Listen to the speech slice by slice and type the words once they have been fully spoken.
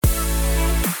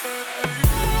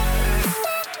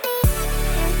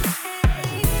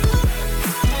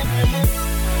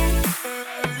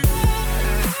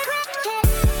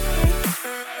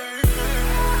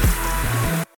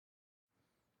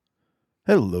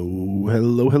Hello,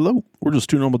 hello, hello. We're just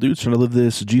two normal dudes trying to live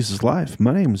this Jesus life.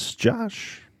 My name's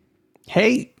Josh.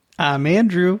 Hey, I'm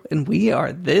Andrew, and we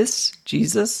are This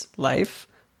Jesus Life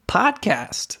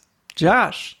podcast.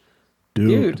 Josh,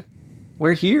 dude,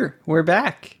 we're here. We're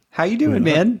back. How you doing,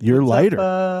 man? You're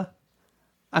lighter.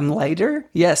 I'm lighter?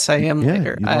 Yes, I am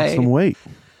lighter. You lost some weight.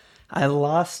 I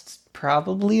lost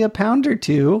probably a pound or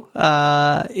two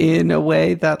in a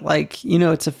way that, like,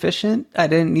 it's efficient. I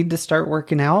didn't need to start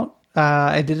working out.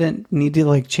 I didn't need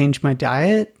to change my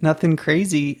diet. Nothing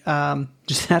crazy.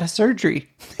 Just had a surgery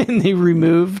and they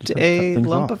removed a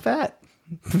lump of fat.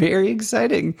 Very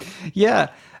exciting. Yeah.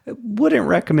 Wouldn't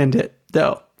recommend it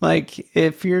though.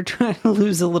 If you're trying to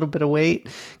lose a little bit of weight,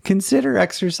 consider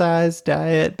exercise,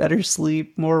 diet, better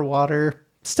sleep, more water,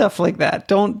 stuff like that.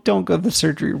 Don't go the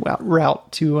surgery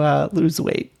route to lose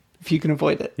weight if you can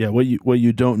avoid it. Yeah. What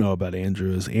you don't know about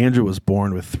Andrew is Andrew was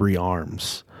born with 3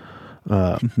 arms.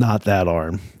 Not that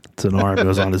arm. It's an arm that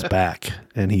was on his back,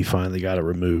 and he finally got it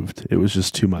removed. It was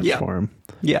just too much for him.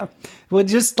 Yeah. Well,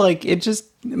 the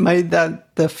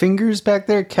fingers back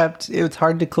there it was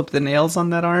hard to clip the nails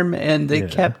on that arm, and they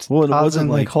kept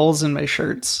causing holes in my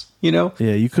shirts, Yeah,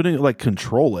 you couldn't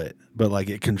control it, but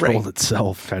it controlled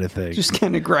itself kind of thing. Just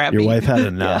kind of grab Your wife had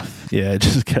enough. Yeah, it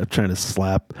just kept trying to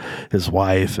slap his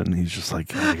wife, and he's just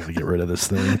like, I gotta get rid of this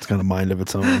thing. It's got a mind of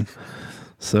its own.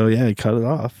 So yeah, he cut it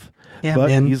off. Yeah, but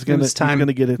man, he's gonna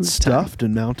get it stuffed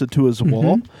and mounted to his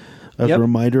wall as a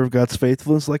reminder of God's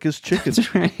faithfulness, like his chicken.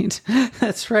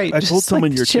 That's right. I told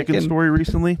someone your chicken story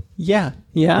recently. Yeah.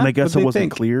 And I guess it wasn't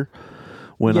clear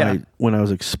when I was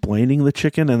explaining the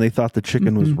chicken, and they thought the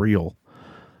chicken was real.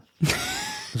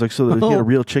 I was like, so he had a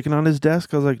real chicken on his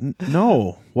desk? I was like,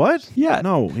 no. What? Yeah.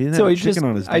 No, he didn't have a chicken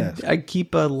on his desk. I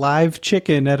keep a live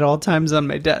chicken at all times on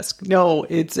my desk. No,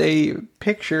 it's a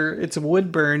picture. It's a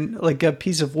wood burn, like a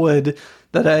piece of wood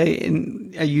that I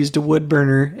used a wood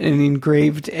burner and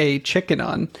engraved a chicken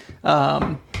on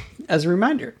as a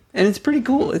reminder. And it's pretty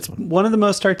cool. It's one of the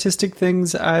most artistic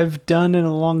things I've done in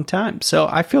a long time. So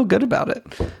I feel good about it.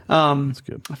 That's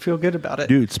good. I feel good about it.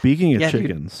 Dude, speaking of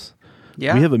chickens...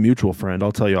 Yeah. We have a mutual friend.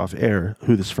 I'll tell you off air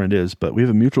who this friend is, but we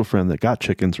have a mutual friend that got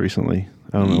chickens recently.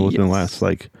 I don't know, within the last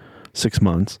 6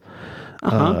 months.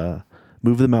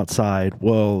 Moved them outside.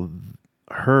 Well,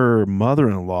 her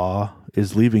mother-in-law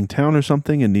is leaving town or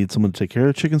something and needs someone to take care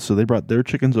of the chickens, so they brought their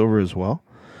chickens over as well.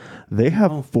 They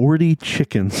have 40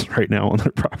 chickens right now on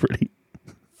their property.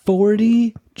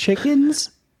 40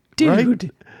 chickens? Dude,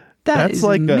 right? That's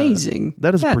amazing.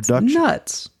 That's production.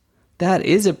 Nuts. That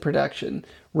is a production.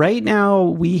 Right now,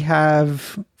 we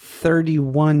have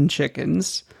 31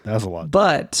 chickens. That's a lot.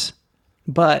 But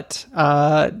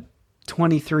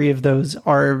 23 of those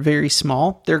are very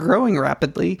small. They're growing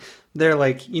rapidly. They're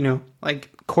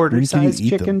quarter-sized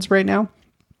chickens right now.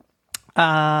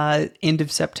 End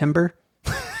of September.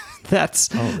 That's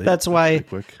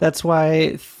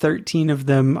why 13 of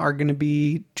them are going to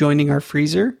be joining our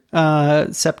freezer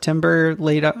September,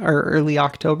 late or early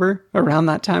October, around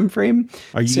that time frame.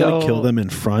 Are you going to kill them in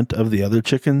front of the other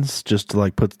chickens just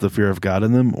to put the fear of God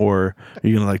in them, or are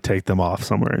you going to take them off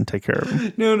somewhere and take care of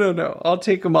them? No. I'll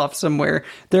take them off somewhere.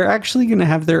 They're actually going to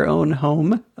have their own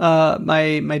home.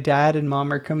 My dad and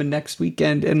mom are coming next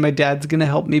weekend, and my dad's going to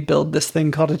help me build this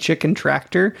thing called a chicken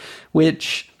tractor,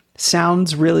 which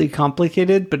sounds really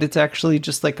complicated, but it's actually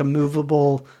just a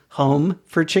movable home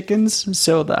for chickens.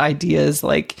 So the idea is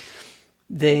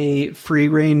they free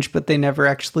range, but they never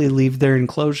actually leave their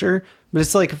enclosure. But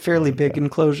it's a fairly big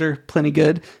enclosure, plenty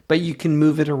good, but you can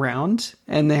move it around,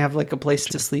 and they have a place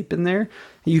to sleep in there.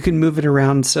 You can move it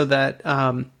around so that,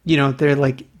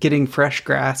 they're getting fresh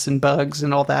grass and bugs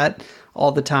and all that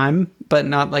all the time, but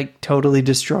not totally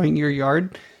destroying your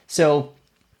yard. So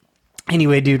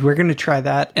anyway, dude, we're going to try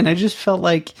that. And I just felt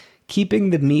like keeping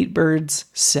the meat birds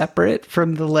separate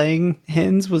from the laying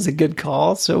hens was a good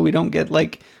call, so we don't get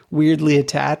weirdly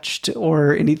attached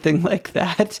or anything like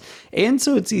that. And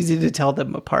so it's easy to tell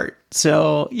them apart.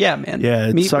 So yeah, man.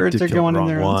 Yeah, meat birds are going in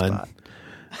their own spot.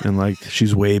 And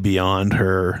she's way beyond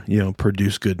her,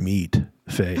 produce good meat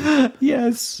phase.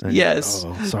 Yes.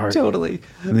 Oh, sorry. Totally.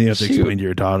 And then you have to explain to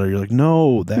your daughter, you're like,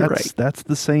 no, that's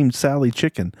the same Sally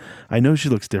chicken. I know she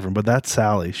looks different, but that's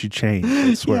Sally. She changed.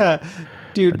 I swear. Yeah.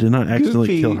 Dude, I did not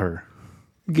accidentally kill her.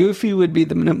 Goofy would be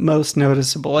the most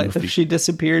noticeable if she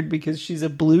disappeared, because she's a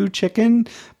blue chicken,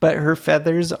 but her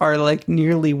feathers are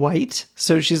nearly white.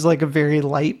 So she's a very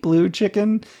light blue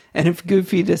chicken. And if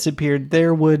Goofy disappeared,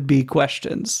 there would be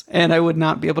questions, and I would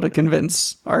not be able to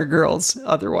convince our girls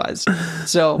otherwise.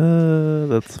 So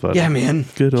that's funny. Yeah, man.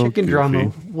 Good old chicken Goofy. drama.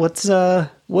 What's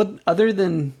what other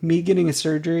than me getting a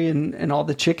surgery and all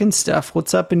the chicken stuff,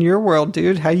 what's up in your world,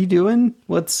 dude? How you doing?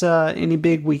 What's any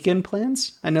big weekend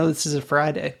plans? I know this is a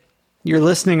Friday. You're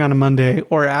listening on a Monday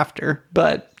or after,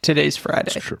 but today's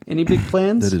Friday. That's true. Any big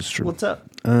plans? That is true. What's up?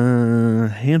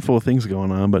 Handful of things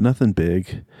going on, but nothing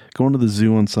big. Going to the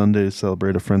zoo on Sunday to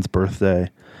celebrate a friend's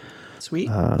birthday. Sweet.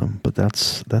 But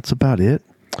that's about it.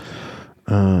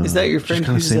 Is that your friend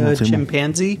who's a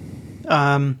chimpanzee?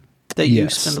 That you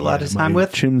spend a lot of time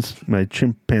with? My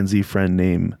chimpanzee friend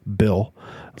named Bill.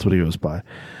 That's what he goes by.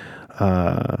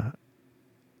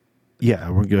 Yeah,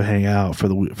 we're gonna go hang out for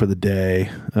the day.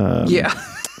 Yeah.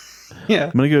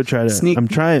 I'm gonna go try to. Sneak. I'm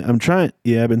trying.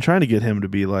 Yeah, I've been trying to get him to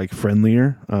be like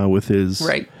friendlier with his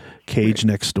cage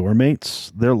next door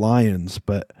mates. They're lions,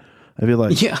 but I feel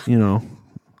like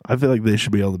I feel like they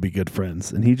should be able to be good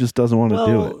friends, and he just doesn't want to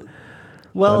do it.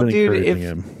 Well,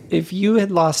 dude, if you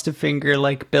had lost a finger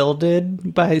like Bill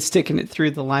did by sticking it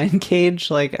through the lion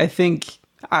cage, like I think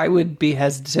I would be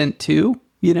hesitant too.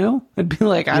 You know, I'd be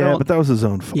like, I don't. Yeah, but that was his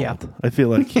own fault. Yeah. I feel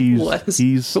like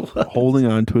he's holding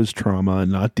on to his trauma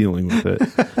and not dealing with it.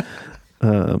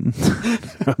 I'm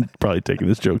probably taking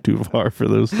this joke too far for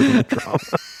those with trauma.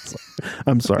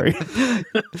 I'm sorry.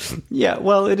 Yeah,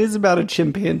 well, it is about a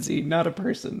chimpanzee, not a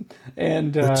person,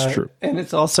 and that's true. And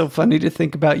it's also funny to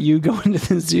think about you going to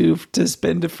the zoo to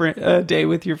spend a day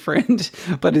with your friend,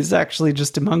 but is actually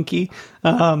just a monkey.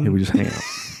 We just hang out.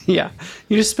 Yeah,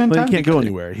 you just spend time. He can't go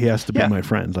anywhere. He has to be my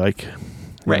friend. Like,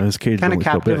 right? His cage kind of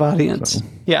captive big, audience. So,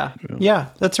 yeah,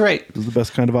 that's right. This is the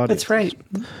best kind of audience. That's right.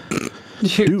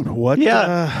 Dude,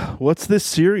 what's this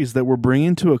series that we're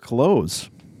bringing to a close?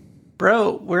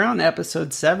 Bro, we're on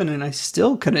episode 7 and I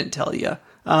still couldn't tell you.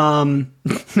 No,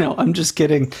 I'm just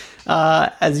kidding.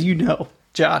 As you know,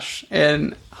 Josh,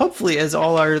 and hopefully as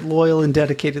all our loyal and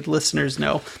dedicated listeners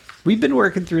know, we've been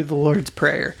working through the Lord's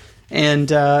Prayer.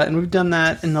 And we've done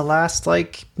that in the last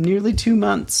nearly 2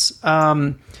 months.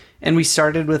 And we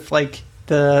started with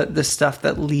the stuff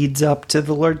that leads up to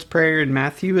the Lord's Prayer in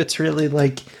Matthew. It's really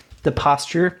the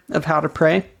posture of how to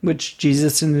pray, which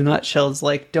Jesus in a nutshell is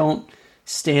don't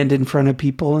stand in front of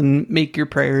people and make your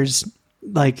prayers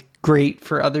great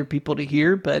for other people to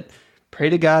hear, but pray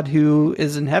to God who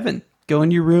is in heaven. Go in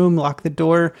your room, lock the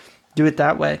door, do it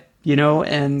that way,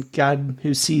 and God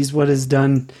who sees what is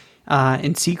done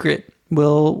in secret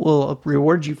will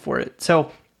reward you for it.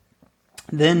 So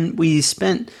then we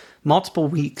spent multiple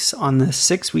weeks on this,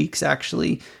 6 weeks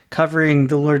actually, covering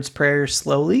the Lord's Prayer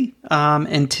slowly.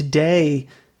 And today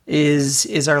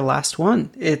is our last one.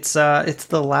 It's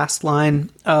the last line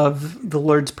of the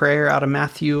Lord's Prayer out of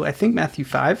Matthew, I think Matthew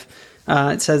 5.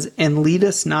 It says, "And lead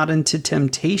us not into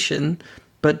temptation,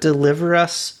 but deliver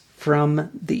us from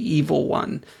the evil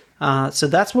one." So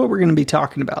that's what we're going to be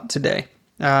talking about today.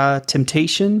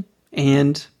 Temptation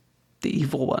and the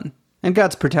evil one, and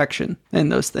God's protection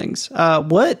and those things.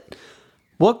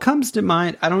 What comes to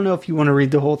mind? I don't know if you want to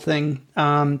read the whole thing,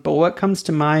 but what comes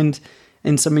to mind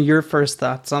in some of your first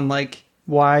thoughts on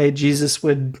why Jesus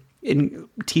would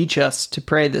teach us to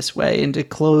pray this way and to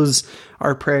close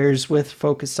our prayers with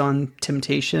focus on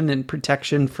temptation and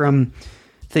protection from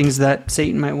things that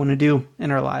Satan might want to do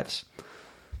in our lives?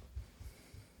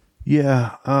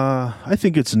 Yeah, I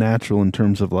think it's natural in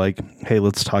terms of hey,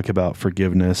 let's talk about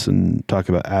forgiveness and talk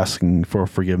about asking for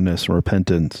forgiveness and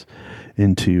repentance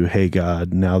into, hey,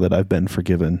 God, now that I've been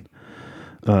forgiven,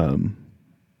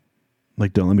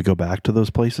 don't let me go back to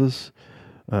those places.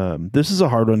 This is a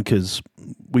hard one because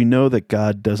we know that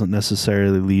God doesn't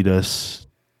necessarily lead us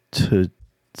to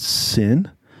sin,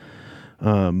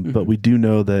 but we do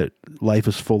know that life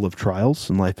is full of trials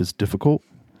and life is difficult.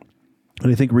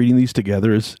 And I think reading these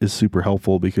together is super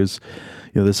helpful because,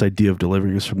 this idea of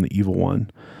delivering us from the evil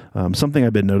one, something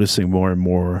I've been noticing more and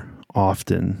more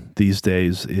often these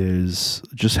days is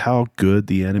just how good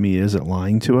the enemy is at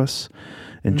lying to us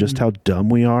and just how dumb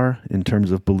we are in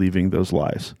terms of believing those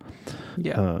lies.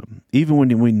 Yeah. Even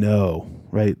when we know,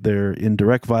 right, they're in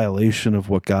direct violation of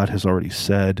what God has already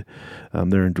said.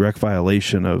 They're in direct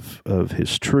violation of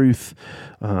his truth.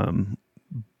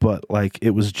 But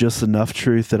it was just enough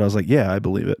truth that I was yeah, I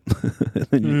believe it.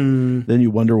 then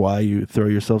you wonder why you throw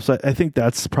yourself. So I think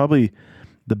that's probably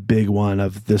the big one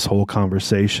of this whole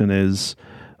conversation is,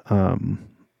 how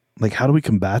do we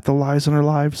combat the lies in our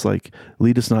lives?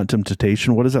 Lead us not into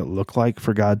temptation. What does that look like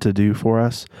for God to do for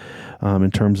us,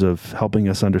 in terms of helping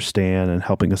us understand and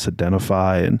helping us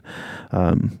identify? And,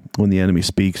 when the enemy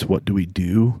speaks, what do we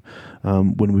do,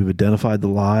 when we've identified the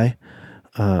lie,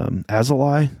 as a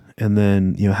lie? And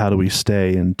then, how do we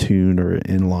stay in tune or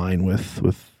in line with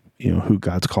who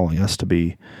God's calling us to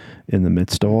be in the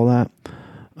midst of all that?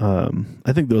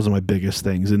 I think those are my biggest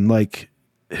things. And like,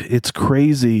 it's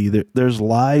crazy. There's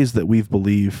lies that we've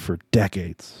believed for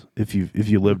decades. If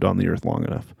you lived on the earth long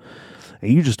enough,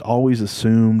 and you just always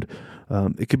assumed,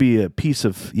 it could be a piece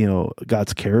of,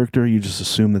 God's character. You just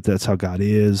assume that that's how God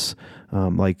is.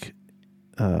 I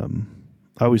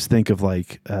always think of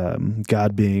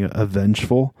God being a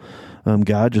vengeful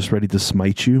God, just ready to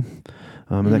smite you.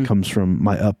 And that comes from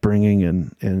my upbringing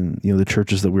and the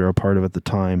churches that we were a part of at the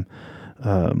time.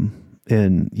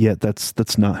 And yet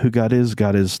that's not who God is.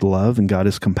 God is love and God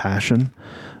is compassion.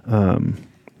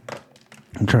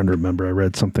 I'm trying to remember. I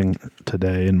read something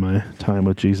today in my time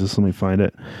with Jesus. Let me find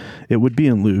it. It would be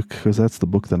in Luke, because that's the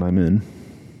book that I'm in.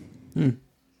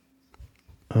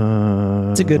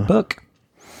 It's a good book.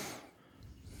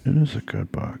 It is a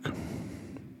good book.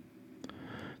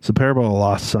 It's the parable of the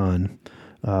lost son,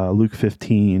 Luke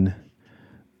 15.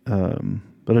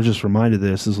 But I just reminded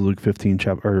this is Luke 15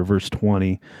 verse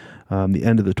 20. Towards the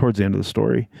end of the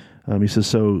story, he says,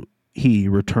 so he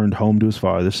returned home to his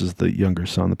father. This is the younger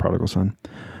son, the prodigal son.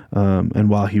 And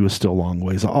while he was still a long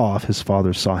ways off, his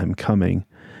father saw him coming,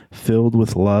 filled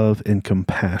with love and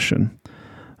compassion.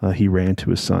 He ran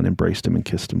to his son, embraced him, and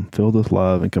kissed him, filled with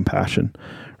love and compassion.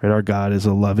 Right? Our God is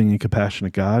a loving and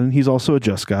compassionate God, and he's also a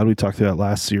just God. We talked about that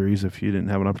last series if you didn't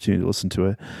have an opportunity to listen to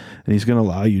it. And he's going to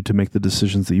allow you to make the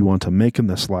decisions that you want to make in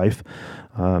this life,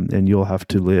 and you'll have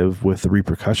to live with the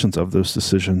repercussions of those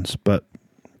decisions, but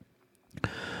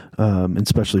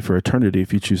especially for eternity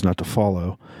if you choose not to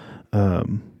follow.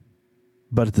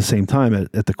 But at the same time,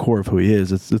 at the core of who he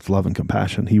is, it's love and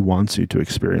compassion. He wants you to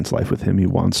experience life with him. He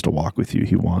wants to walk with you.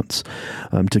 He wants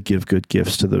to give good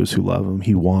gifts to those who love him.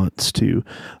 He wants to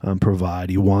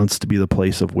provide. He wants to be the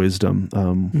place of wisdom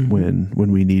when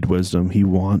we need wisdom. He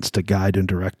wants to guide and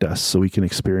direct us so we can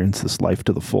experience this life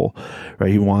to the full.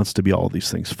 Right? He wants to be all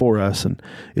these things for us, and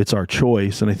it's our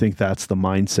choice. And I think that's the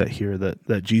mindset here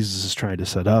that Jesus is trying to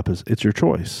set up. Is it's your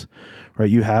choice. Right?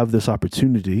 You have this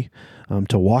opportunity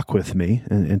to walk with me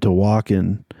and to walk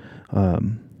in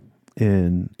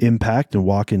impact and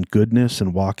walk in goodness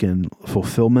and walk in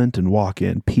fulfillment and walk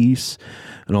in peace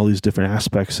and all these different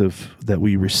aspects that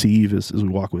we receive as we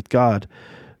walk with God.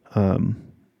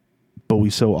 But we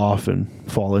so often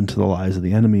fall into the lies of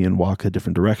the enemy and walk a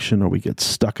different direction, or we get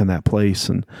stuck in that place.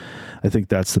 And I think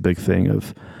that's the big thing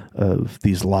of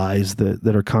these lies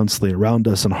that are constantly around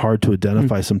us and hard to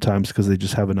identify sometimes because they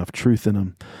just have enough truth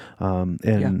in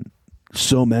them.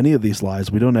 So many of these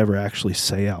lies we don't ever actually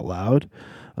say out loud.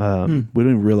 We don't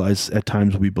even realize at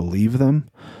times we believe them.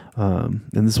 And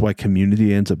this is why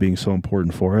community ends up being so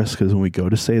important for us, because when we go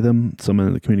to say them, someone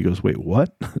in the community goes, wait,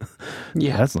 what?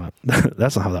 Yeah. that's not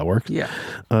how that works. Yeah.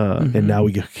 And now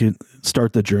we can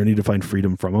start the journey to find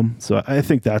freedom from them. So I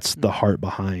think that's the heart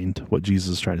behind what Jesus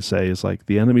is trying to say is like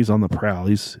the enemy's on the prowl.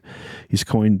 He's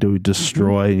going to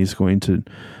destroy and he's going to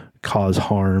cause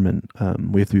harm.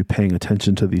 And we have to be paying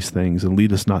attention to these things and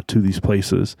lead us not to these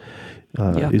places.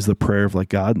 Is the prayer of like,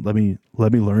 God, let me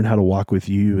learn how to walk with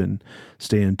you and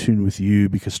stay in tune with you,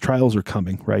 because trials are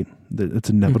coming, right? It's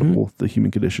inevitable, the human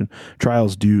condition.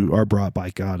 Trials are brought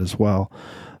by God as well,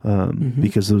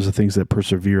 because those are things that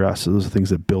persevere us. So those are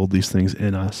things that build these things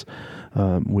in us.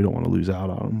 We don't want to lose out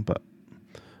on them, but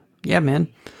yeah, man,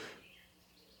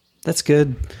 that's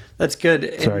good. That's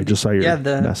good. Sorry, I just saw your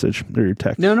message or your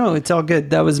text. No, it's all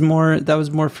good. That was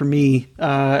more for me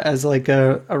as like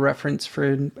a reference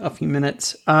for a few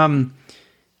minutes.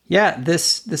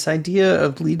 This idea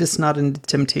of lead us not into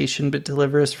temptation, but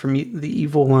deliver us from the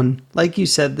evil one. Like you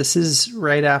said, this is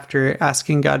right after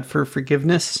asking God for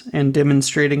forgiveness and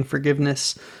demonstrating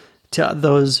forgiveness to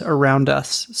those around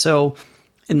us. So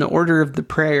in the order of the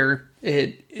prayer,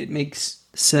 it makes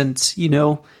sense,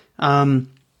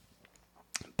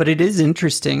 but it is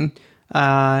interesting,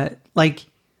 like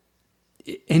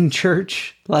in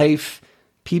church life,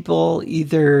 people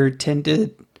either tend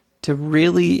to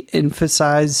really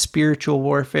emphasize spiritual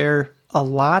warfare a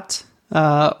lot,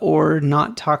 or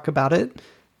not talk about it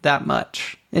that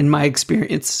much, in my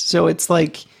experience. So it's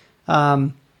like,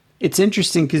 it's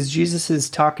interesting because Jesus is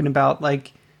talking about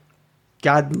like,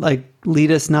 God, like, lead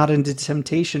us not into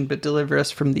temptation, but deliver us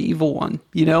from the evil one,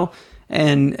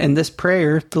 And this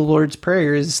prayer, the Lord's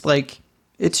Prayer, is like,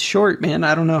 it's short, man.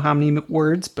 I don't know how many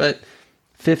words, but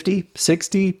 50,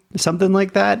 60, something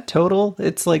like that total.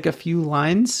 It's like a few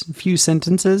lines, a few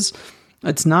sentences.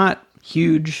 It's not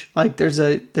huge. Like there's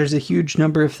a huge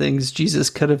number of things Jesus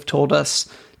could have told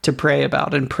us to pray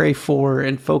about and pray for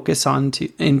and focus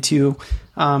into.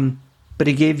 But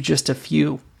he gave just a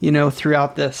few,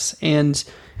 throughout this. And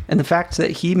the fact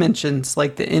that he mentions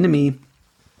like the enemy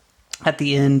at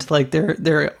the end, like there's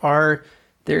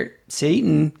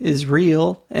Satan is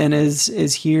real and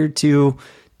is here to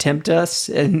tempt us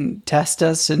and test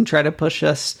us and try to push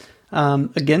us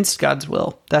against God's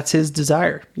will. That's his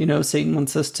desire. Satan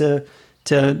wants us to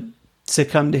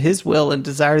succumb to his will and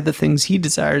desire the things he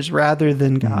desires rather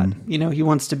than God. He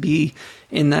wants to be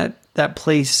in that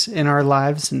place in our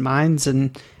lives and minds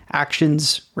and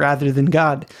actions rather than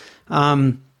God.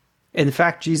 In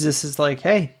fact, Jesus is like,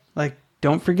 hey, like,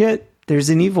 don't forget there's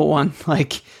an evil one.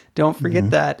 Like, don't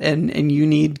forget that. And you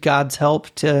need God's help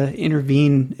to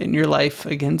intervene in your life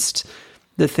against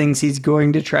the things he's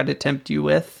going to try to tempt you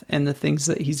with and the things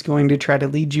that he's going to try to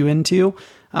lead you into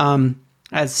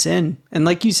as sin. And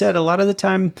like you said, a lot of the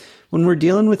time when we're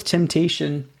dealing with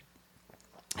temptation,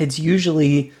 it's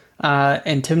usually,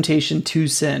 and temptation to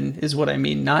sin is what I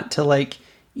mean, not to like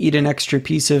eat an extra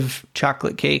piece of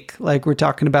chocolate cake. Like we're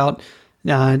talking about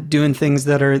doing things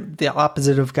that are the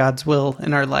opposite of God's will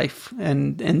in our life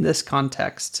and in this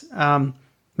context.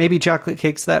 Maybe chocolate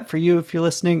cake's that for you if you're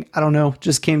listening. I don't know.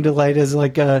 Just came to light as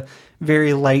like a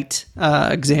very light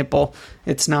example.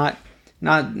 It's not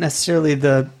necessarily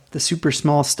the super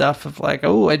small stuff of like,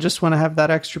 oh, I just want to have that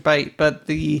extra bite. But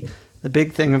the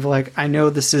big thing of like, I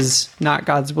know this is not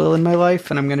God's will in my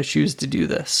life and I'm going to choose to do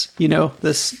this.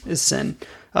 This is sin.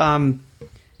 Man,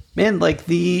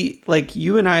 like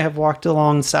you and I have walked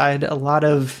alongside a lot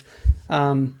of,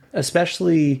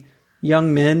 especially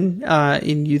young men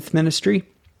in youth ministry.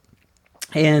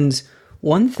 And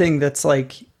one thing that's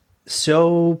like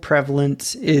so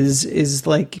prevalent is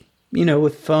like,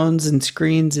 with phones and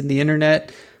screens and the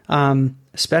internet,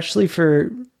 especially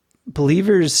for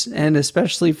believers and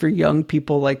especially for young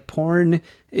people, like porn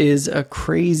is a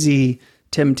crazy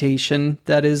temptation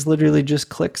that is literally just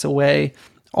clicks away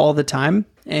all the time.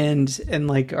 And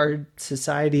like our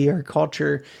society, our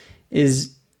culture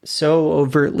is so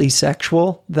overtly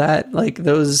sexual that like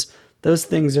those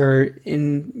things are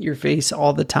in your face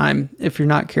all the time if you're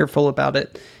not careful about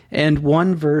it. And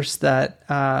one verse that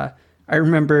I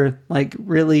remember like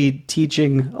really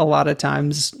teaching a lot of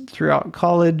times throughout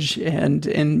college and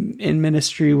in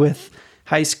ministry with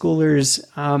high schoolers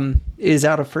is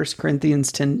out of 1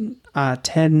 Corinthians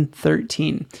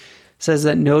 10:13. Says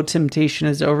that no temptation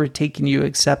has overtaken you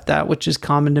except that which is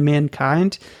common to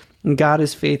mankind. And God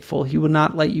is faithful. He will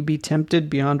not let you be tempted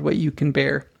beyond what you can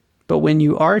bear. But when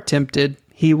you are tempted,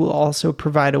 he will also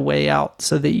provide a way out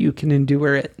so that you can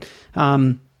endure it.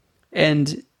 And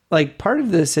like part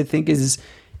of this, I think, is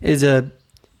a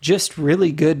just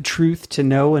really good truth to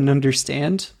know and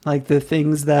understand. Like the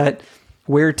things that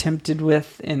we're tempted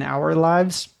with in our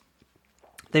lives,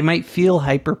 they might feel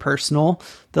hyper personal.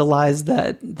 The lies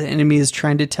that the enemy is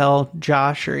trying to tell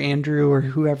Josh or Andrew or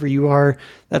whoever you are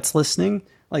that's listening,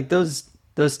 like those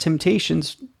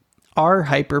temptations are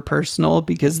hyper personal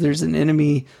because there's an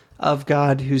enemy of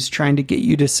God who's trying to get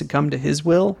you to succumb to his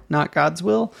will, not God's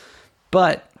will.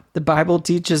 But the Bible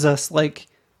teaches us like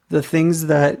the things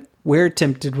that we're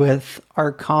tempted with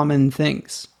are common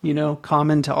things,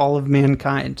 common to all of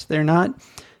mankind. They're not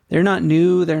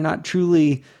new. They're not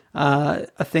truly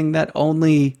a thing that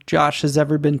only Josh has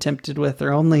ever been tempted with,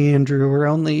 or only Andrew, or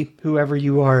only whoever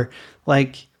you are.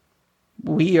 Like,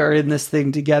 we are in this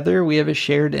thing together. We have a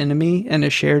shared enemy and a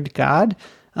shared God.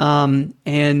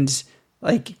 And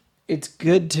like, it's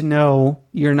good to know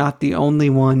you're not the only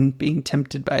one being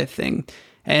tempted by a thing.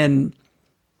 And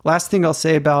last thing I'll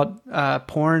say about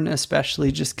porn,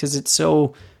 especially just because it's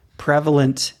so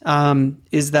prevalent,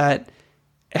 is that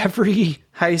every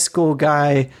high school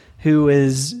guy who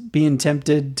is being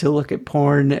tempted to look at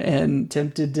porn and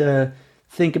tempted to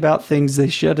think about things they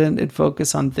shouldn't and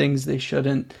focus on things they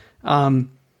shouldn't,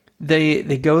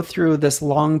 they go through this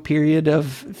long period of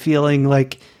feeling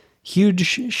like huge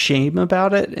shame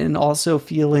about it and also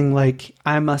feeling like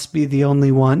I must be the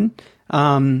only one.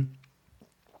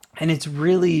 And it's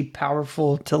really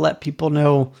powerful to let people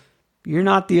know you're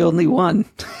not the only one.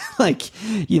 Like,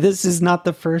 this is not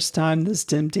the first time this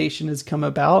temptation has come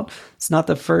about. It's not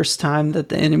the first time that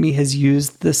the enemy has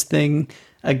used this thing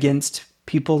against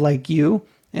people like you.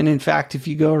 And in fact, if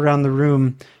you go around the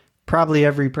room, probably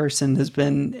every person has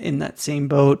been in that same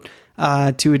boat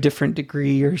to a different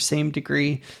degree or same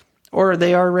degree, or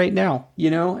they are right now,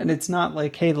 and it's not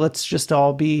like, hey, let's just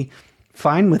all be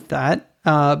fine with that.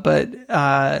 But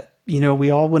we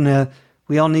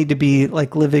all need to be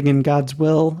like living in God's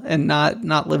will and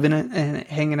not living it and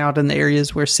hanging out in the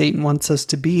areas where Satan wants us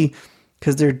to be,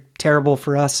 because they're terrible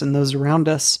for us and those around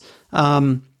us.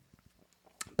 But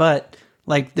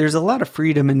like, there's a lot of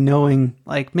freedom in knowing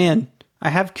like, man, I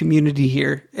have community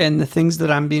here, and the things that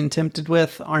I'm being tempted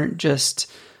with aren't just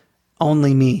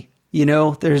only me.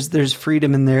 There's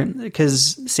freedom in there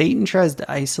because Satan tries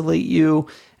to isolate you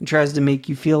and tries to make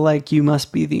you feel like you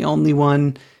must be the only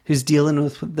one who's dealing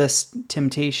with this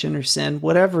temptation or sin,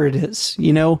 whatever it is.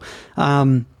 He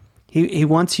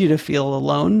wants you to feel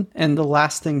alone, and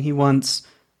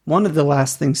one of the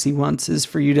last things he wants is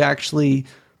for you to actually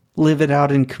live it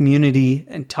out in community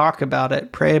and talk about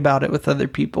it, pray about it with other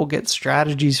people, get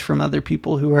strategies from other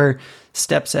people who are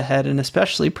steps ahead, and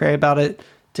especially pray about it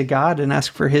to God and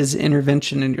ask for his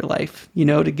intervention in your life,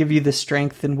 to give you the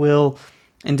strength and will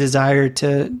and desire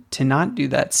to not do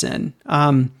that sin.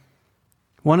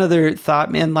 One other thought,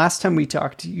 man, last time we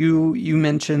talked, you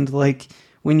mentioned like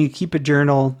when you keep a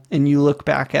journal and you look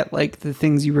back at like the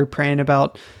things you were praying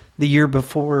about the year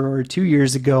before or 2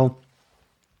 years ago,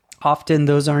 often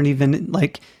those aren't even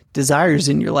like desires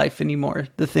in your life anymore.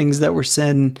 The things that were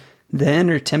sin then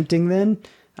or tempting then.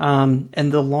 And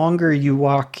the longer you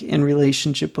walk in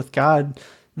relationship with God,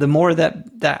 the more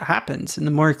that happens and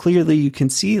the more clearly you can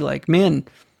see like, man,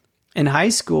 in high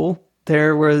school,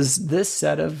 there was this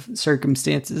set of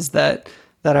circumstances that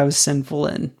I was sinful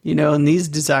in, and these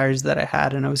desires that I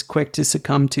had and I was quick to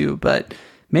succumb to. But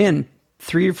man,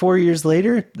 3 or 4 years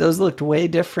later, those looked way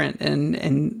different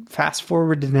and fast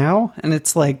forward to now. And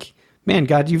it's like, man,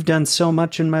 God, you've done so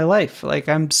much in my life. Like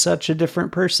I'm such a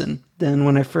different person than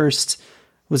when I first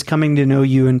was coming to know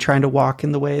you and trying to walk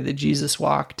in the way that Jesus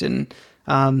walked and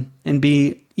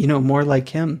be, more like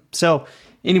him. So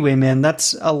anyway, man,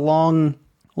 that's a long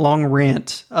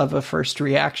rant of a first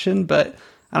reaction, but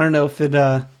I don't know if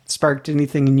it sparked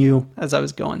anything in you as I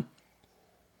was going.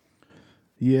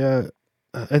 Yeah,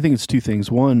 I think it's two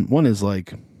things. One is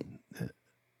like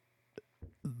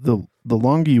the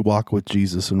longer you walk with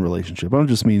Jesus in relationship, I don't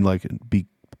just mean like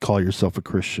call yourself a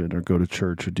Christian or go to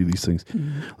church or do these things.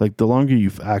 Mm-hmm. Like the longer you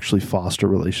actually foster a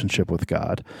relationship with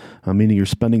God, meaning you're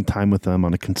spending time with them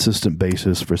on a consistent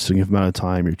basis for a significant amount of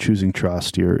time, you're choosing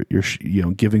trust, you're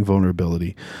giving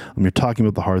vulnerability, you're talking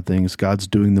about the hard things, God's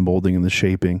doing the molding and the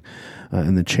shaping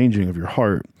and the changing of your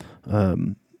heart.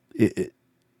 It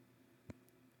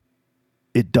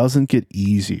doesn't get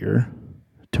easier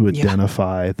to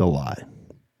identify the lie.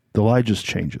 The lie just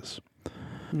changes.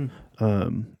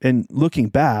 And looking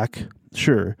back,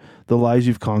 sure, the lies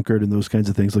you've conquered and those kinds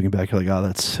of things, looking back, you're like, oh,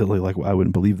 that's silly. Like, I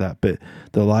wouldn't believe that. But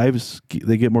the lives,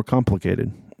 they get more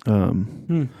complicated.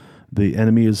 The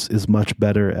enemy is much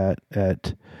better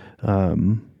at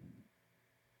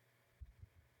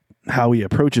how he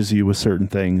approaches you with certain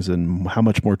things and how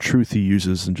much more truth he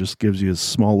uses and just gives you a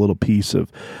small little piece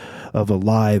of a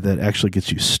lie that actually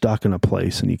gets you stuck in a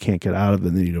place and you can't get out of it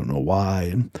and then you don't know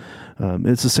why. And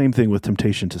it's the same thing with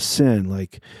temptation to sin.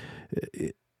 Like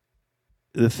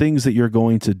the things that you're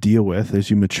going to deal with as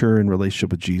you mature in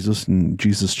relationship with Jesus and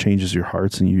Jesus changes your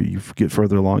hearts and you get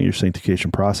further along in your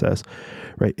sanctification process,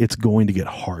 right? It's going to get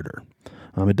harder.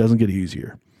 It doesn't get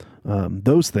easier.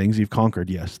 Those things you've conquered,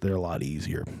 yes, they're a lot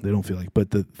easier. They don't feel like,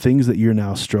 but the things that you're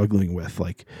now struggling with,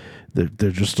 like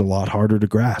they're just a lot harder to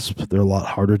grasp. They're a lot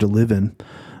harder to live in.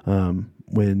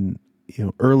 When,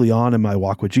 early on in my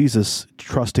walk with Jesus,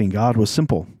 trusting God was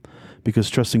simple because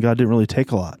trusting God didn't really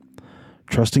take a lot.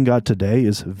 Trusting God today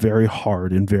is very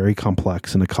hard and very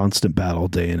complex and a constant battle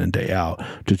day in and day out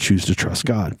to choose to trust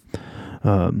God.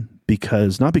 Not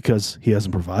because he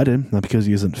hasn't provided, not because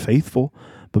he isn't faithful,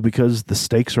 but because the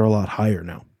stakes are a lot higher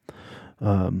now.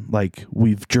 Like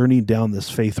we've journeyed down this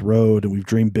faith road and we've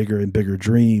dreamed bigger and bigger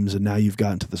dreams. And now you've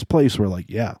gotten to this place where like,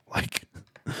 yeah, like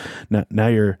now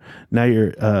you're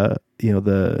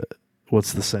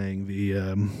what's the saying?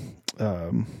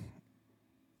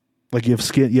 Like you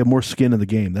have more skin in the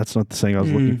game. That's not the saying I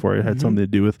was looking for. It had something to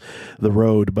do with the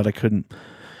road, but I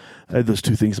had those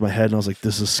two things in my head and I was like,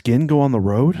 does the skin go on the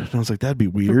road? And I was like, that'd be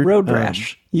weird. Road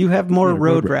rash. You have more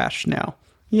road rash now.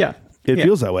 Yeah. It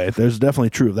feels that way. There's definitely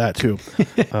true of that too.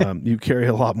 You carry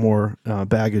a lot more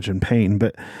baggage and pain,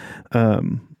 but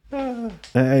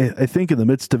I think in the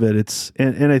midst of it,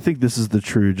 and I think this is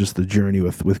just the journey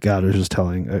with God. I was just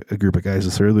telling a group of guys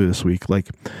this earlier this week, like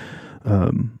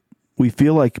we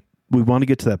feel like we want to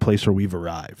get to that place where we've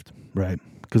arrived, right?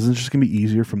 Because it's just going to be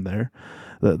easier from there.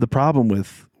 The problem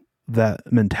with that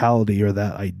mentality or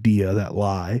that idea, that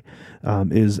lie,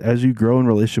 is as you grow in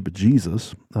relationship with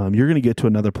Jesus, you're going to get to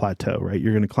another plateau, right?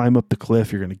 You're going to climb up the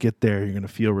cliff. You're going to get there. You're going to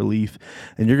feel relief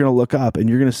and you're going to look up and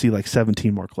you're going to see like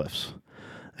 17 more cliffs.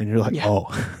 And you're like, oh,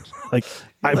 like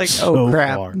I'm so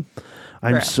far.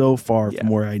 I'm crap. so far from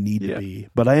where I need to be.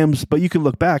 But you can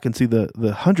look back and see the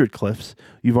 100 cliffs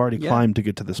you've already climbed to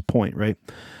get to this point, right?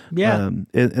 Yeah.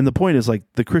 And the point is, like,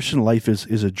 the Christian life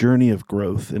is a journey of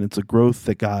growth, and it's a growth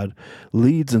that God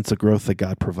leads, and it's a growth that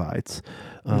God provides.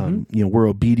 We're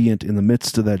obedient in the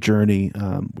midst of that journey.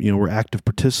 We're active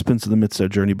participants in the midst of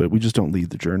that journey, but we just don't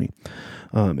lead the journey.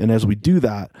 And as we do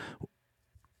that,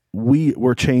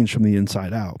 we're changed from the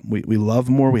inside out. We love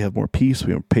more, we have more peace,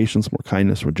 we have patience, more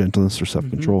kindness, more gentleness, or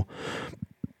self-control.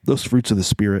 Those fruits of the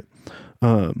Spirit.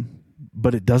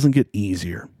 But it doesn't get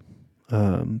easier.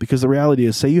 Because the reality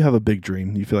is, say you have a big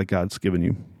dream you feel like God's given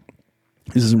you.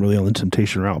 This isn't really on the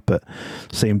temptation route, but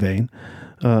same vein.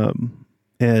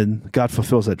 And God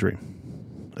fulfills that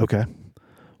dream. Okay.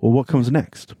 Well, what comes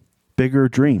next? Bigger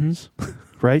dreams,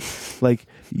 right? Like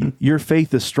your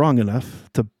faith is strong enough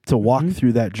to walk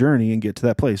through that journey and get to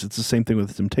that place. It's the same thing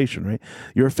with temptation, right?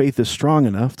 Your faith is strong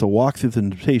enough to walk through the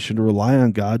temptation, to rely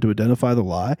on God, to identify the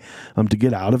lie, to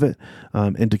get out of it,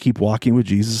 and to keep walking with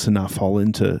Jesus and not fall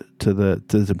into the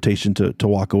temptation to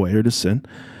walk away or to sin.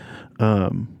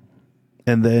 And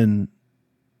then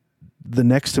the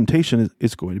next temptation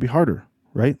is going to be harder,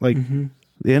 right? Like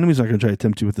the enemy's not going to try to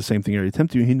tempt you with the same thing he already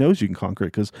tempted you. He knows you can conquer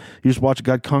it because you just watch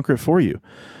God conquer it for you.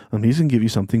 He's going to give you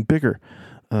something bigger.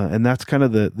 And that's kind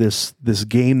of this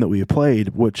game that we have played.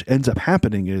 Which ends up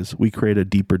happening is we create a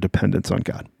deeper dependence on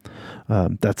God.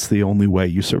 That's the only way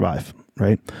you survive,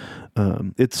 right?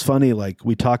 It's funny, like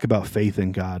we talk about faith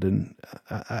in God, and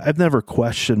I've never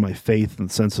questioned my faith in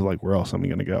the sense of like, where else am I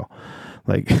going to go?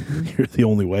 Like, you're the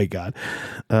only way, God.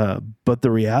 But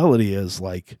the reality is,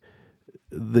 like,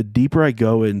 the deeper I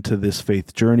go into this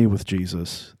faith journey with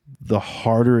Jesus, the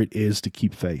harder it is to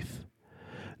keep faith.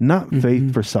 Not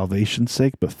faith for salvation's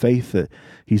sake, but faith that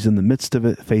he's in the midst of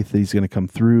it, faith that he's going to come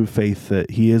through, faith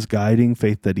that he is guiding,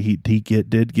 faith that he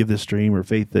did give this dream, or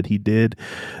faith that he did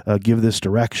give this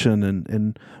direction,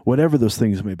 and whatever those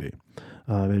things may be.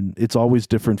 And it's always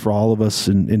different for all of us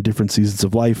in different seasons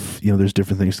of life. There's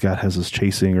different things God has us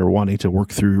chasing or wanting to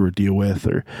work through or deal with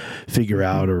or figure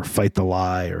out or fight the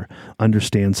lie or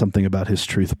understand something about his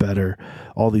truth better.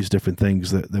 All these different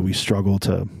things that we struggle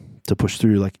to push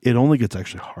through. Like, it only gets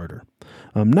actually harder.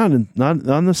 Not in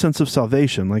the sense of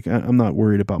salvation. Like, I'm not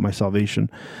worried about my salvation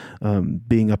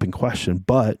being up in question,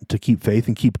 but to keep faith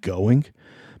and keep going,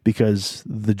 because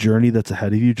the journey that's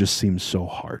ahead of you just seems so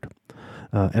hard.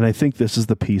 And I think this is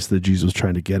the piece that Jesus was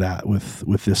trying to get at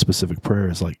with this specific prayer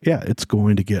is like, yeah, it's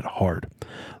going to get hard.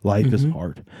 Life is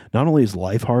hard. Not only is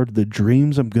life hard, the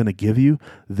dreams I'm going to give you,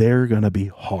 they're going to be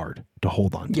hard to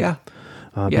hold on to.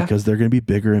 Because they're going to be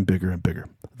bigger and bigger and bigger.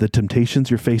 The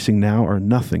temptations you're facing now are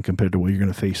nothing compared to what you're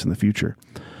going to face in the future.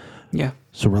 Yeah.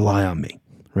 So rely on me,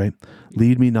 right?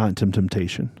 Lead me not into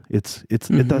temptation. That's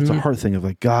a hard thing of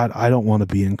like, God, I don't want to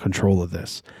be in control of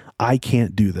this. I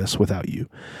can't do this without you.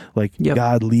 Like,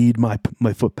 God, lead my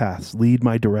footpaths, lead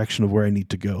my direction of where I need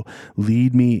to go.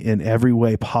 Lead me in every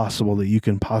way possible that you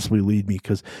can possibly lead me,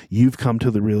 because you've come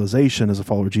to the realization as a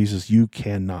follower of Jesus, you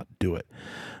cannot do it.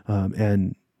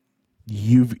 And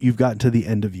you've gotten to the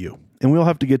end of you. And we all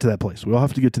have to get to that place. We all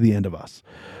have to get to the end of us.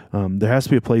 There has to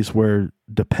be a place where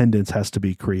dependence has to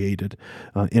be created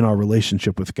in our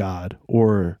relationship with God,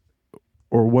 or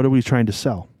what are we trying to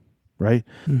sell? Right?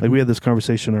 Like, we had this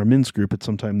conversation in our men's group at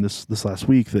some time this last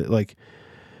week that, like,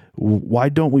 why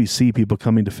don't we see people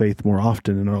coming to faith more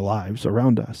often in our lives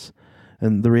around us?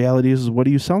 And the reality is what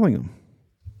are you selling them?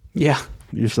 Yeah.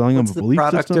 You're selling them a belief system?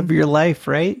 Product of your life,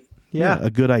 right? Yeah. A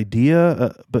good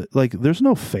idea, but like, there's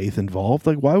no faith involved.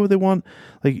 Like, why would they want,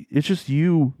 like, it's just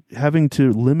you having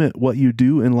to limit what you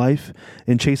do in life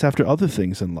and chase after other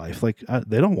things in life. Like,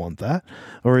 they don't want that.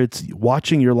 Or it's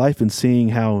watching your life and seeing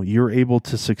how you're able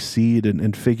to succeed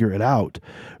and figure it out,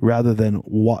 rather than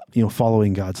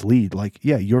following God's lead. Like,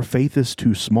 yeah, your faith is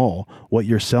too small. What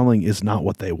you're selling is not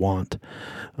what they want.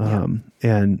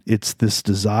 And it's this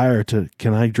desire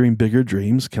can I dream bigger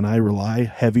dreams? Can I rely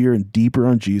heavier and deeper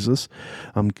on Jesus?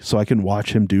 So I can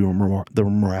watch him do the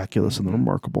miraculous and the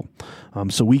remarkable.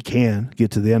 So we can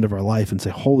get to the end of our life and say,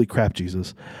 holy crap,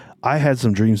 Jesus, I had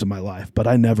some dreams in my life, but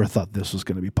I never thought this was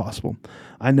going to be possible.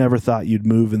 I never thought you'd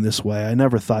move in this way. I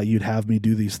never thought you'd have me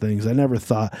do these things. I never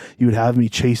thought you'd have me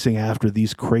chasing after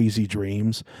these crazy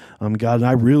dreams. God, and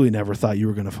I really never thought you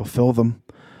were going to fulfill them.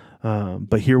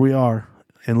 But here we are.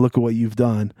 And look at what you've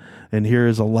done. And here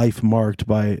is a life marked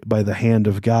by the hand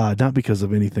of God, not because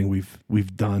of anything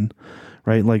we've done,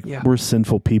 right? Like, we're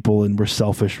sinful people and we're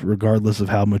selfish, regardless of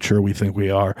how mature we think we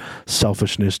are.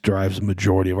 Selfishness drives the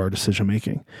majority of our decision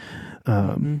making.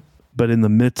 But in the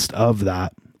midst of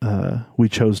that, we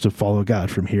chose to follow God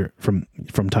from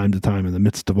time to time in the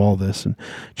midst of all this, and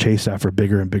chase after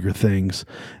bigger and bigger things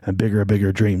and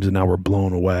bigger dreams. And now we're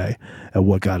blown away at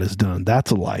what God has done.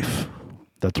 That's a life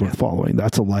that's worth following.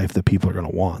 That's a life that people are going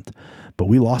to want. But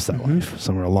we lost that life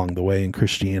somewhere along the way in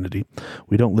Christianity.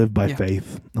 We don't live by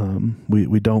faith.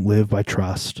 We don't live by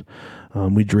trust.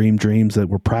 We dream dreams that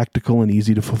were practical and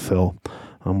easy to fulfill,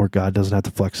 where God doesn't have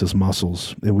to flex his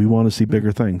muscles. And we want to see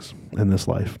bigger things in this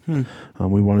life.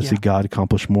 We want to see God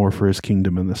accomplish more for his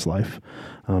kingdom in this life.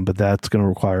 But that's going to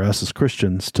require us as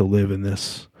Christians to live in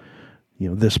this,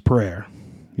 this prayer.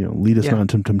 Lead us not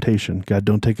into temptation. God,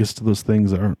 don't take us to those things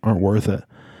that aren't worth it.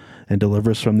 And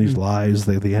deliver us from these lies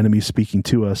that the enemy's speaking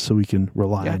to us, so we can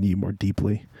rely on you more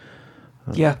deeply.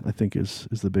 I think is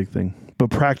the big thing. But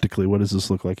practically, what does this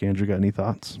look like? Andrew, got any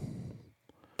thoughts?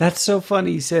 That's so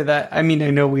funny you say that. I mean, I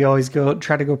know we always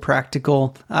try to go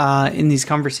practical in these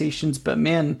conversations, but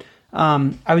man,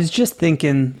 I was just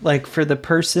thinking, like, for the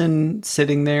person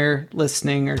sitting there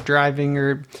listening or driving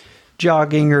or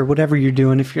jogging or whatever you're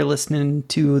doing, if you're listening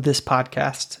to this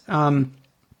podcast,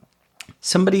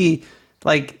 somebody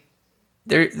like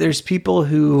there's people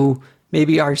who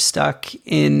maybe are stuck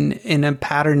in a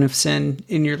pattern of sin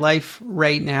in your life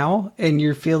right now, and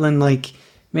you're feeling like,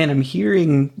 man, I'm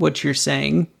hearing what you're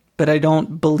saying, but I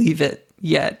don't believe it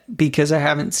yet because I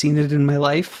haven't seen it in my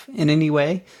life in any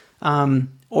way.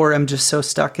 Or I'm just so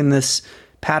stuck in this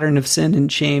pattern of sin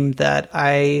and shame that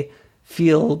I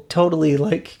feel totally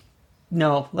like,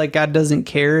 no, like God doesn't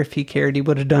care. If he cared, he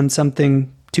would have done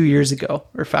something 2 years ago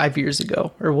or 5 years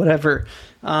ago or whatever.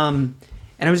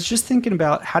 And I was just thinking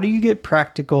about, how do you get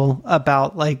practical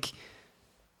about like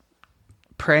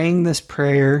praying this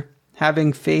prayer,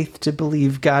 having faith to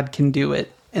believe God can do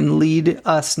it and lead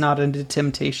us not into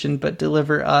temptation, but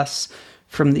deliver us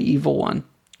from the evil one.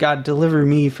 God, deliver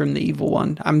me from the evil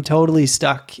one. I'm totally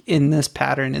stuck in this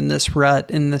pattern, in this rut,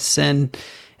 in this sin,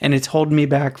 and it's holding me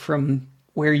back from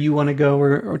where you want to go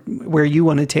or where you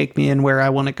want to take me and where I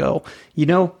want to go,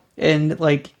 and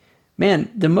like,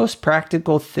 man, the most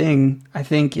practical thing I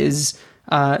think is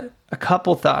a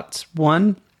couple thoughts.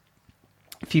 One,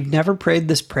 if you've never prayed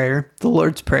this prayer, the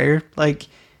Lord's Prayer, like,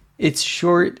 it's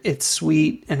short, it's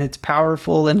sweet, and it's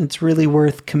powerful, and it's really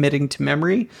worth committing to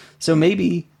memory. So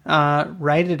maybe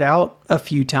write it out a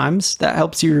few times. That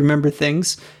helps you remember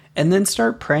things. And then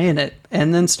start praying it,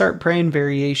 and then start praying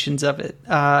variations of it.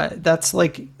 That's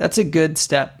a good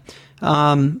step.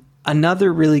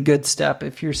 Another really good step,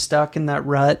 if you're stuck in that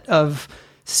rut of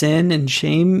sin and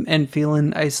shame and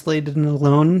feeling isolated and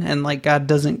alone, and like God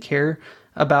doesn't care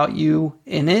about you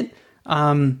in it,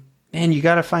 man, you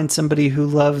got to find somebody who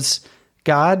loves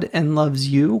God and loves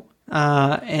you,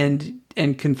 and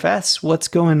confess what's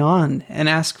going on and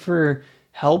ask for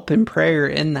help and prayer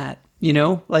in that.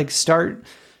 Like start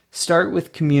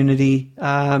with community,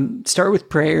 start with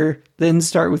prayer, then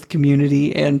start with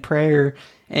community and prayer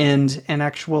and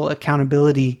actual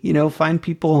accountability. Find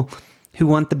people who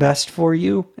want the best for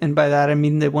you. And by that, I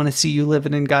mean, they want to see you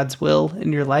living in God's will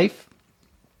in your life,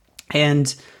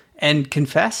 and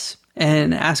confess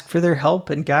and ask for their help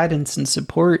and guidance and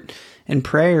support and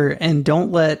prayer. And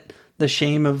don't let the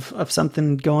shame of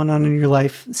something going on in your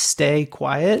life stay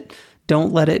quiet.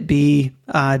 Don't let it be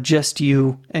just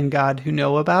you and God who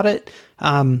know about it.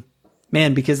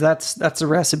 Man, because that's a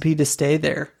recipe to stay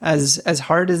there. As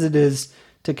hard as it is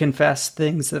to confess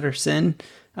things that are sin,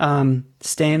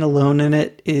 staying alone in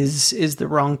it is the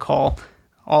wrong call,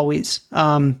 always.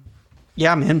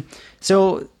 Yeah, man.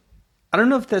 So I don't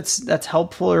know if that's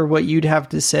helpful, or what you'd have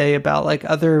to say about like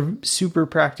other super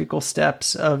practical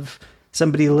steps of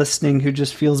somebody listening who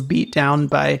just feels beat down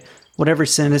by whatever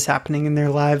sin is happening in their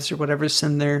lives or whatever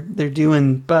sin they're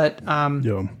doing. But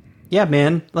yeah,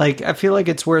 man, like I feel like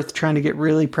it's worth trying to get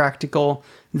really practical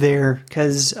there,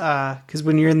 because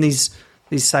when you're in these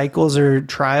cycles or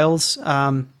trials,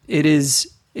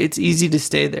 it's easy to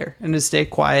stay there and to stay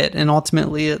quiet, and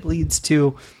ultimately it leads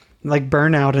to like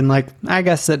burnout and like, I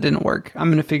guess that didn't work, I'm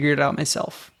gonna figure it out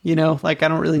myself. Like I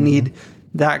don't really need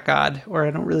that God, or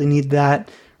I don't really need that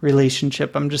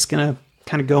relationship. I'm just gonna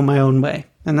kind of go my own way,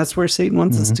 and that's where Satan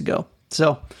wants us to go.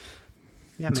 So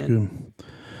yeah, that's man. Good.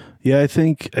 Yeah, I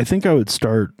think I would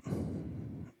start.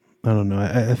 I don't know.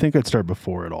 I think I'd start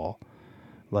before it all.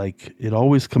 Like, it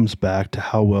always comes back to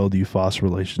how well do you foster a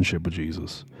relationship with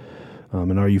Jesus,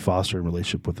 and are you fostering a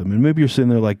relationship with him? And maybe you're sitting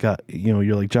there like,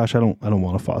 you're like, Josh, I don't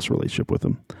want to foster a relationship with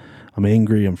him. I'm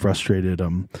angry. I'm frustrated.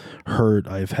 I'm hurt.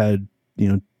 I've had,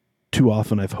 too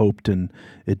often I've hoped and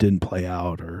it didn't play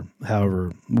out, or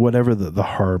however, whatever the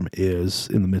harm is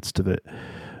in the midst of it.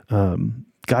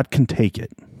 God can take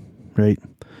it, right?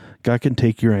 God can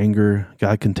take your anger.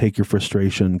 God can take your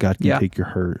frustration. God can take your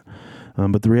hurt.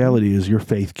 But the reality is your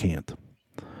faith can't.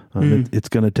 It's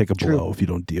going to take a blow if you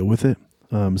don't deal with it.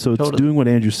 So it's doing what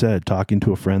Andrew said, talking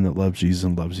to a friend that loves Jesus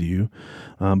and loves you.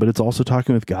 But it's also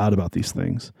talking with God about these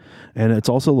things. And it's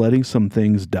also letting some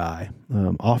things die.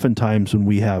 Oftentimes when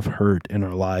we have hurt in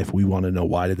our life, we want to know,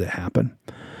 why did it happen?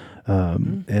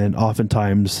 And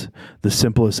oftentimes the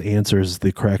simplest answer is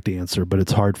the correct answer, but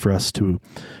it's hard for us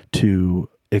to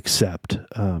accept,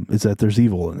 is that there's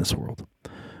evil in this world.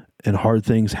 And hard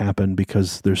things happen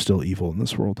because there's still evil in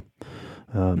this world.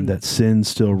 That sin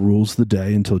still rules the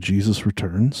day until Jesus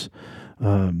returns.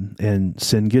 And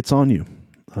sin gets on you.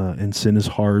 And sin is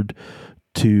hard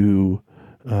to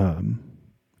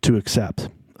accept.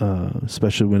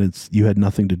 Especially when you had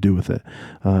nothing to do with it.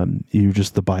 You're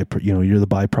just you're the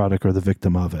byproduct or the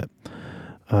victim of it.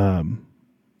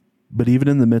 But even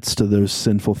in the midst of those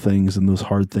sinful things and those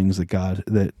hard things that God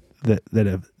that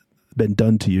have been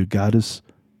done to you, God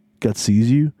sees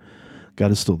you.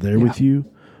 God is still there with you.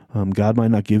 God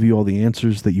might not give you all the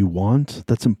answers that you want.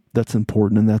 That's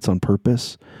important, and that's on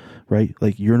purpose, right?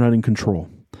 Like, you're not in control.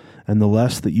 And the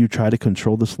less that you try to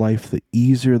control this life, the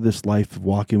easier this life of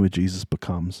walking with Jesus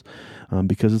becomes,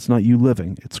 because it's not you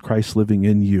living, it's Christ living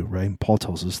in you, right? Paul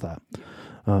tells us that.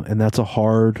 And that's a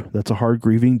hard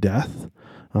grieving death,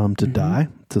 to die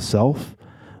to self.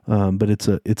 But it's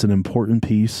an important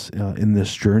piece in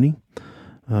this journey.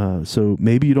 So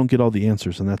maybe you don't get all the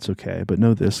answers, and that's okay. But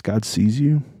know this: God sees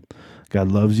you. God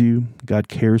loves you. God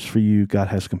cares for you. God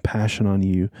has compassion on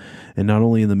you. And not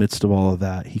only in the midst of all of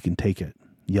that, he can take it.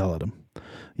 Yell at him.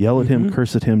 Yell at him,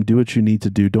 curse at him, do what you need to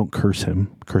do. Don't curse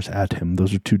him, curse at him.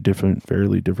 Those are two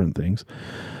fairly different things.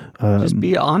 Just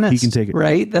be honest. He can take it.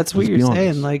 Right? That's what you're saying.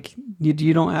 Honest. Like,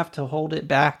 you don't have to hold it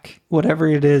back. Whatever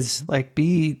it is, like,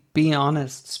 be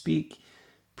honest. Speak.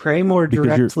 Pray more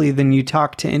directly than you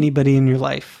talk to anybody in your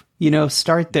life.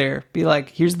 Start there. Be like,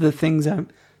 here's the things I'm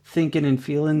thinking and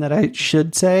feeling that I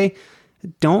should say.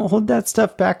 Don't hold that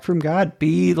stuff back from God.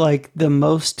 Be like the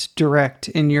most direct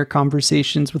in your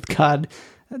conversations with God.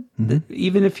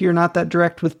 Even if you're not that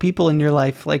direct with people in your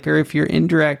life, like, or if you're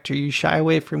indirect or you shy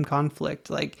away from conflict,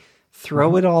 like,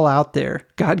 throw it all out there.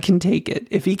 God can take it.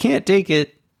 If he can't take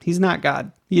it, he's not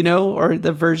God, or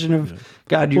the version of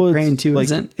God you're praying to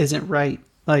isn't right.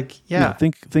 Like,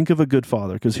 think of a good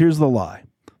father, because here's the lie.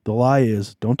 The lie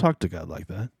is, don't talk to God like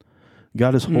that.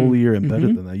 God is holier and better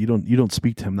than that. You don't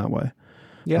speak to him that way.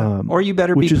 Yeah. Or you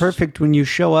better be perfect when you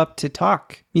show up to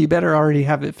talk. You better already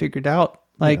have it figured out.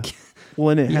 Like, well,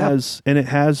 and it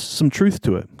has some truth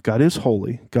to it. God is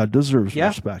holy. God deserves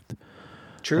respect.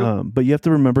 True. But you have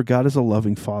to remember, God is a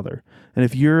loving father. And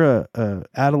if you're a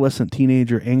adolescent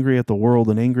teenager angry at the world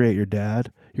and angry at your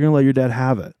dad, you're going to let your dad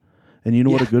have it. And you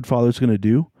know what a good father's going to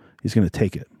do? He's going to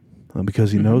take it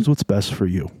because he knows what's best for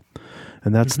you.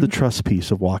 And that's the trust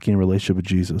piece of walking in a relationship with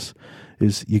Jesus.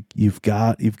 Is you've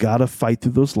got to fight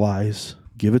through those lies.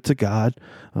 Give it to God.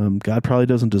 God probably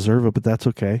doesn't deserve it, but that's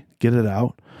okay. Get it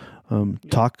out.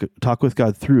 Talk with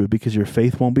God through it, because your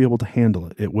faith won't be able to handle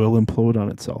it. It will implode on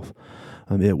itself.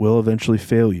 It will eventually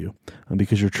fail you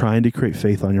because you're trying to create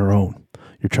faith on your own.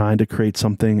 You're trying to create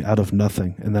something out of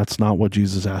nothing, and that's not what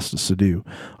Jesus asked us to do.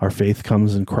 Our faith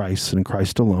comes in Christ and in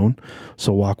Christ alone,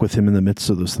 so walk with him in the midst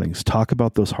of those things. Talk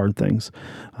about those hard things.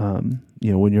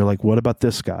 When you're like, what about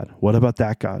this God? What about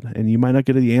that God? And you might not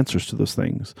get the answers to those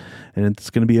things, and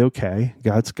it's going to be okay.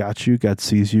 God's got you. God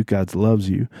sees you. God loves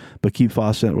you, but keep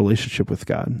fostering that relationship with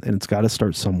God, and it's got to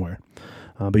start somewhere.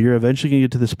 But you're eventually going to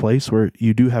get to this place where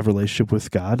you do have a relationship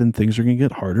with God, and things are going to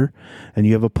get harder, and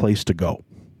you have a place to go.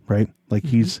 Right? Like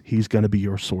he's going to be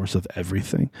your source of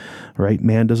everything, right?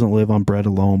 Man doesn't live on bread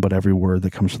alone, but every word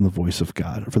that comes from the voice of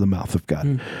God, or from the mouth of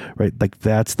God, right? Like,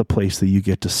 that's the place that you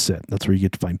get to sit. That's where you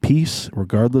get to find peace,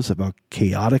 regardless of how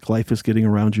chaotic life is getting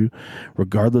around you,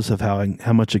 regardless of how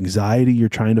much anxiety you're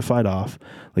trying to fight off.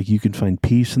 Like, you can find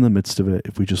peace in the midst of it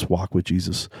if we just walk with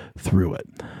Jesus through it.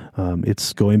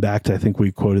 It's going back to, I think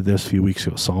we quoted this a few weeks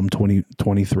ago, Psalm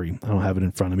 23. I don't have it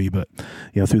in front of me, but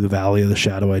through the valley of the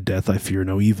shadow of death, I fear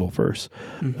no evil verse.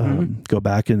 Go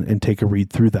back and take a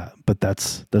read through that. But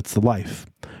that's the life,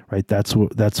 right? That's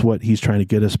what he's trying to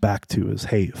get us back to is,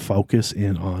 hey, focus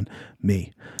in on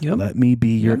me. Let me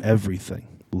be your everything.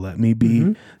 Let me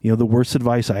be, the worst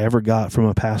advice I ever got from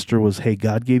a pastor was, hey,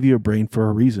 God gave you a brain for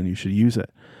a reason. You should use it.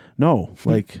 No,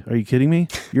 like, are you kidding me?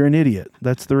 You're an idiot.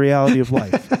 That's the reality of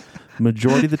life.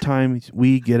 Majority of the time,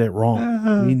 we get it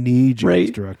wrong. We need Jesus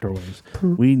to direct our ways.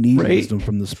 We need wisdom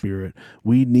from the Spirit.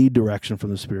 We need direction from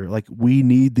the Spirit. Like, we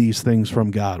need these things from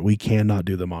God. We cannot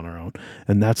do them on our own.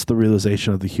 And that's the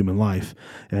realization of the human life.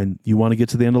 And you want to get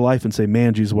to the end of life and say,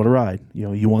 man, Jesus, what a ride. You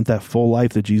know, you want that full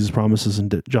life that Jesus promises in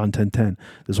John 10:10.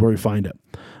 This is where we find it.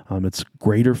 It's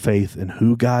greater faith in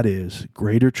who God is,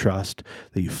 greater trust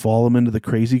that you fall him into the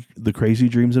crazy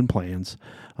dreams and plans.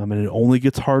 And it only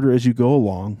gets harder as you go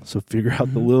along. So figure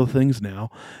out the little things now,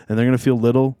 and they're going to feel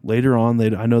little later on.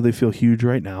 I know they feel huge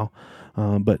right now.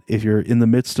 But if you're in the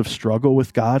midst of struggle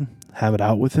with God, have it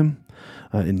out with him.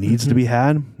 It needs to be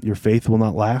had. Your faith will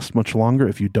not last much longer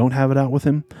if you don't have it out with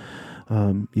him.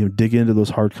 Dig into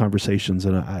those hard conversations.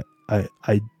 And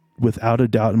I without a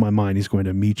doubt in my mind, he's going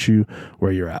to meet you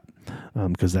where you're at,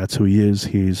 because that's who he is.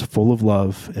 He's full of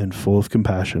love and full of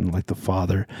compassion, like the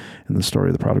father in the story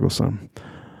of the prodigal son.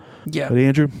 Yeah. But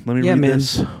Andrew, let me read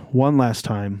this one last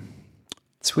time.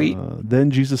 Sweet. Then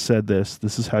Jesus said this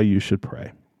is how you should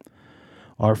pray.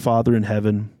 Our Father in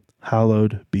heaven,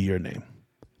 hallowed be your name.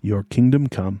 Your kingdom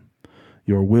come,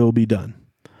 your will be done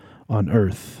on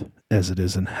earth as it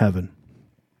is in heaven.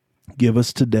 Give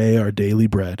us today our daily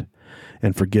bread,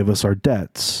 and forgive us our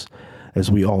debts,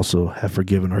 as we also have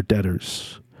forgiven our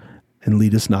debtors. And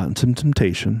lead us not into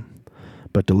temptation,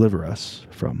 but deliver us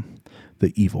from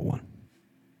the evil one.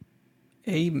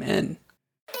 Amen.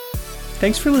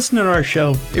 Thanks for listening to our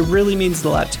show. It really means a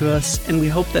lot to us, and we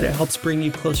hope that it helps bring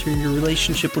you closer to your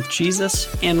relationship with Jesus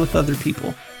and with other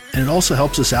people. And it also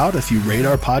helps us out if you rate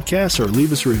our podcast or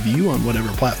leave us a review on whatever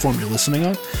platform you're listening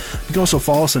on. You can also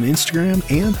follow us on Instagram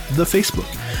and the Facebook.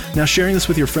 Now, sharing this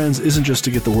with your friends isn't just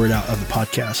to get the word out of the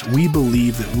podcast. We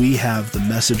believe that we have the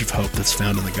message of hope that's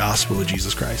found in the gospel of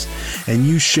Jesus Christ. And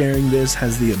you sharing this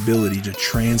has the ability to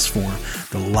transform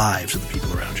the lives of the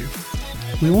people around you.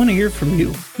 We want to hear from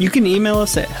you. You can email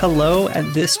us at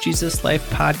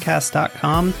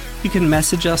hello@thisjesuslifepodcast.com. You can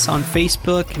message us on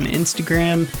Facebook and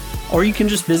Instagram, or you can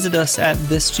just visit us at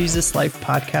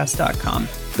thisjesuslifepodcast.com.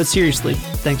 But seriously,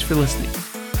 thanks for listening.